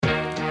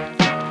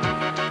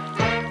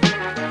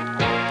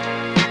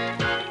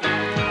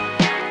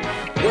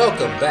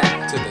Welcome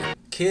back to the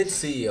Kid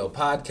CEO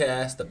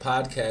podcast, the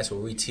podcast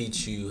where we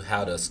teach you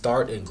how to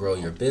start and grow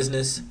your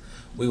business.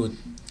 We would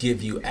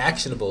give you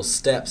actionable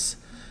steps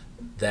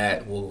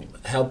that will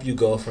help you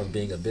go from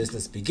being a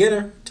business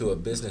beginner to a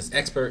business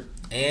expert,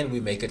 and we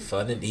make it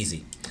fun and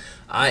easy.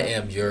 I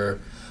am your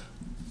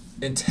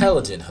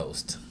intelligent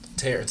host,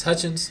 Terrence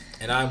Hutchins,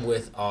 and I'm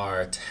with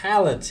our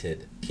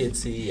talented Kid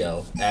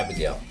CEO,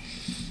 Abigail.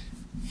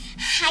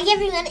 Hi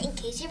everyone, in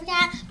case you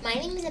forgot, my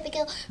name is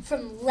Abigail.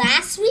 From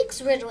last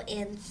week's riddle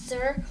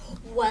answer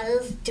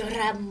was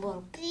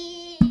drumroll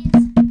please.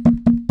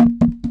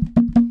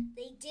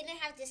 They didn't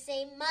have the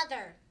same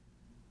mother.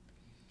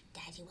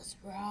 Daddy was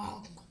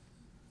wrong.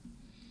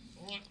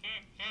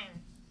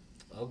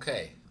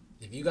 Okay,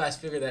 if you guys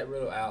figure that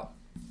riddle out,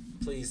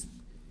 please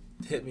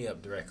hit me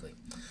up directly.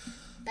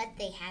 But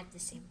they had the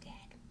same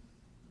dad.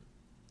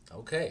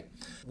 Okay,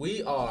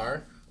 we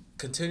are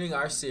continuing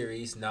our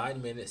series,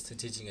 9 Minutes to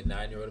Teaching a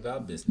 9-Year-Old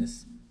About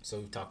Business. So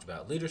we've talked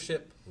about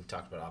leadership, we've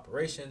talked about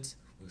operations,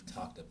 we've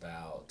talked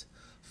about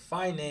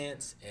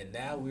finance, and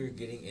now we're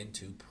getting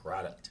into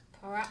product.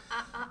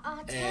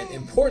 And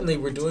importantly,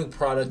 we're doing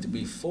product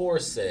before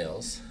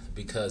sales,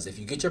 because if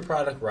you get your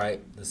product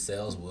right, the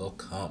sales will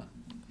come.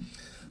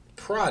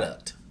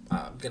 Product.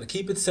 I'm going to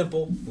keep it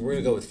simple. We're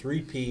going to go with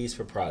 3 P's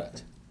for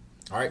product.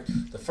 All right.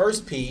 The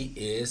first P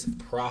is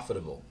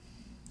profitable.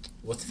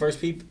 What's the first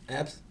P,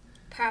 Abs?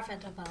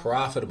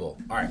 Profitable.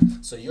 All right.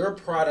 So your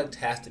product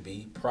has to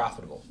be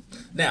profitable.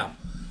 Now,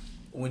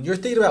 when you're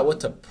thinking about what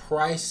to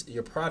price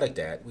your product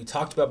at, we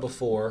talked about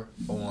before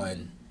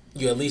on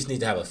you at least need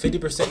to have a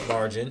 50%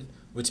 margin,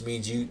 which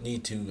means you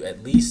need to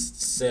at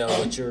least sell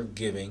what you're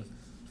giving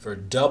for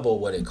double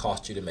what it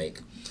costs you to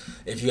make.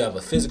 If you have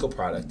a physical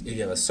product, if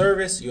you have a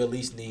service, you at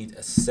least need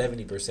a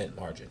 70%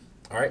 margin.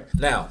 All right.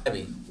 Now,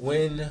 Abby,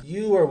 when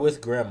you are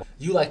with grandma,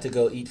 you like to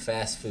go eat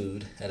fast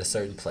food at a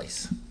certain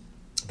place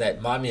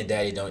that mommy and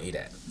daddy don't eat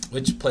at.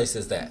 Which place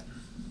is that?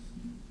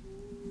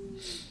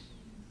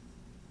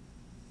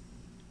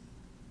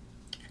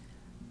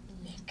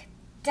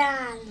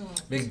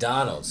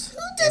 McDonald's. Who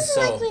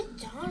doesn't like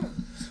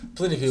McDonald's?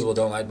 Plenty of people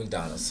don't like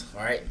McDonald's.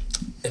 All right.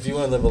 If you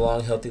want to live a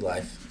long, healthy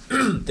life,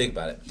 think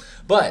about it.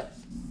 But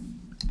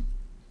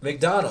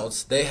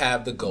McDonald's, they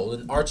have the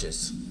golden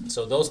arches.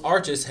 So those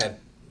arches have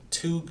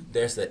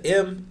there's the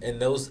M,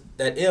 and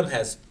that M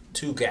has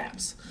 2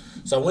 gaps.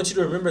 So I want you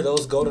to remember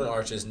those golden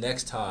arches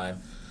next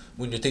time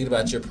when you're thinking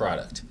about your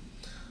product.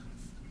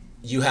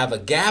 You have a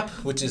gap,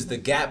 which is the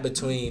gap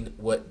between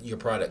what your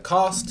product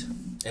cost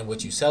and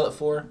what you sell it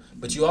for.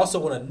 But you also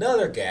want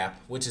another gap,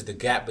 which is the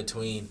gap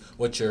between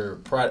what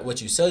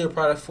you sell your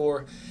product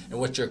for and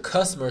what your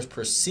customers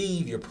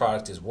perceive your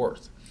product is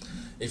worth.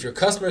 If your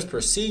customers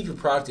perceive your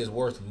product is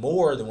worth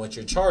more than what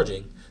you're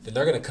charging, then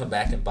they're going to come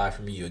back and buy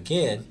from you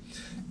again.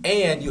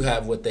 And you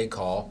have what they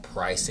call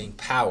pricing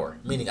power,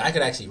 meaning I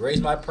could actually raise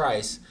my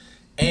price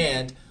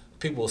and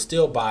people will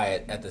still buy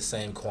it at the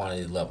same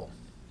quantity level.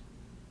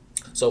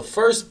 So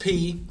first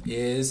P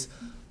is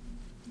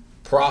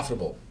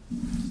profitable.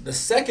 The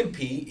second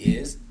P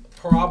is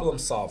problem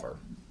solver.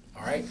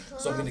 All right.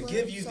 So I'm going to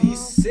give you these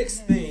 6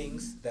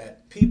 things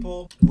that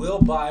people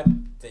will buy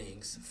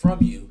things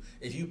from you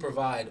if you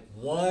provide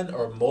one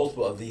or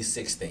multiple of these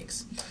 6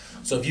 things.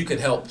 So if you can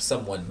help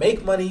someone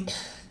make money,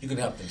 you can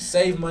help them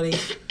save money,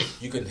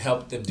 you can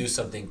help them do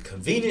something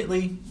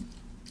conveniently,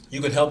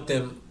 you can help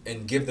them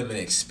and give them an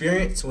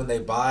experience when they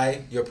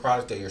buy your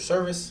product or your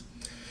service,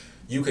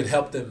 you can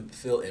help them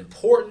feel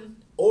important,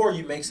 or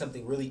you make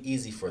something really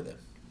easy for them.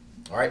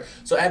 All right.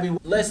 So Abby,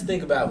 let's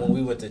think about when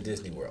we went to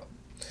Disney World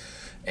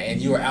and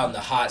you were out in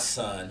the hot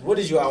sun. What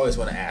did you always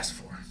want to ask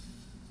for?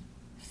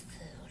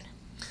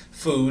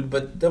 Food,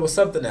 but there was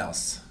something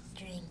else.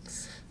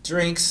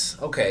 Drinks.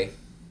 Okay.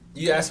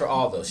 You asked for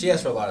all those. She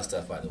asked for a lot of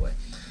stuff, by the way.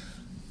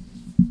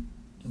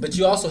 But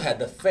you also had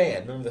the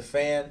fan. Remember the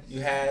fan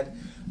you had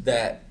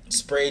that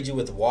sprayed you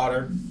with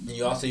water, and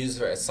you also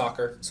used it for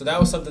soccer. So that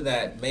was something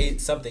that made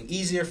something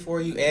easier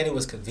for you, and it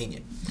was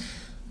convenient.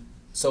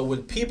 So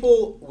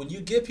when you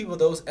give people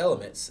those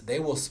elements, they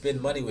will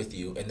spend money with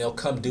you, and they'll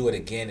come do it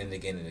again and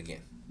again and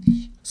again.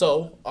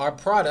 So our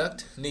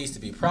product needs to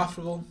be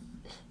profitable.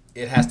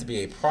 It has to be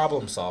a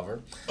problem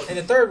solver. And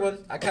the third one,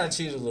 I kind of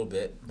cheated a little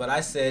bit, but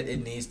I said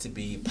it needs to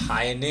be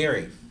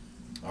pioneering.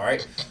 All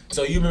right?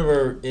 So you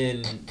remember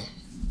in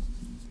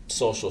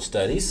social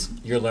studies,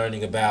 you're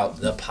learning about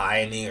the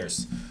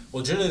pioneers.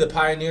 Well, generally the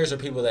pioneers are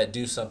people that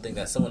do something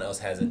that someone else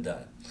hasn't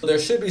done. So there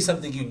should be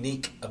something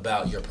unique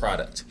about your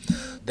product.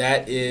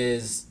 That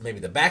is maybe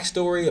the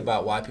backstory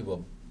about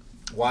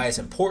why it's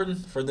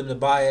important for them to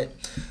buy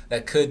it.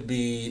 That could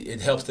be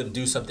it helps them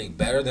do something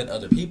better than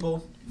other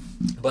people.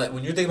 But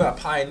when you're thinking about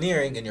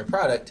pioneering in your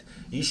product,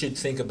 you should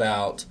think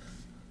about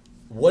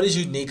what is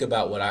unique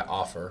about what I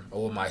offer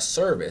or my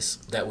service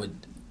that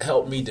would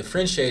help me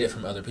differentiate it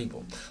from other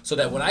people, so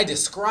that when I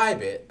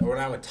describe it or when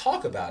I would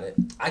talk about it,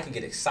 I can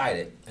get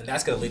excited, and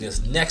that's going to lead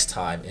us next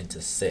time into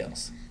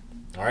sales.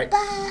 All right.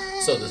 Bye.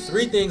 So the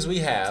 3 things we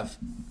have: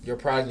 your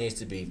product needs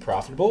to be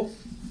profitable,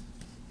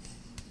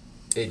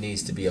 it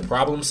needs to be a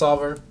problem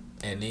solver,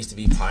 and it needs to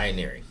be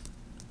pioneering.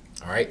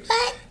 All right?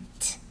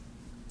 But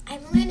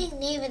I'm learning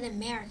Native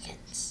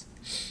Americans.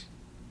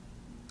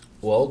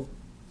 Well,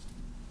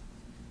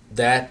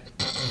 that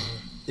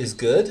is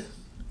good.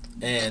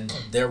 And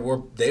they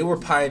were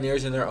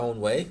pioneers in their own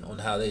way on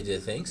how they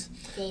did things.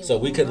 So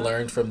we can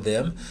learn from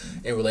them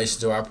in relation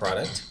to our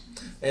product.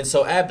 And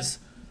so, Abs,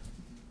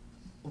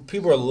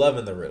 people are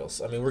loving the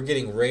riddles. I mean, we're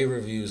getting rave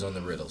reviews on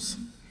the riddles.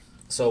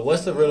 So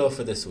what's the riddle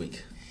for this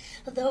week?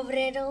 The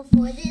riddle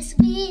for this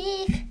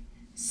week.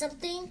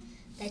 Something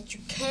that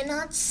you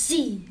cannot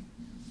see,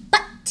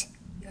 but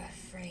you're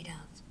afraid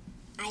of.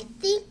 I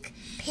think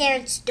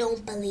parents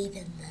don't believe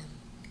in them.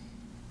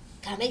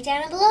 Comment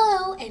down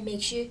below and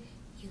make sure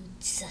you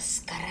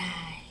subscribe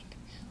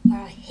or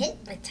I'll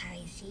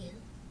hypnotize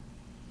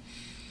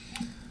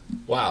you.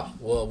 Wow.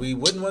 Well, we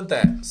wouldn't want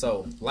that.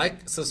 So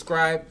like,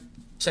 subscribe,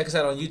 check us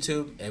out on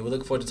YouTube, and we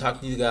look forward to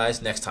talking to you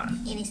guys next time.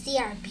 And to see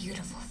our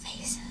beautiful faces.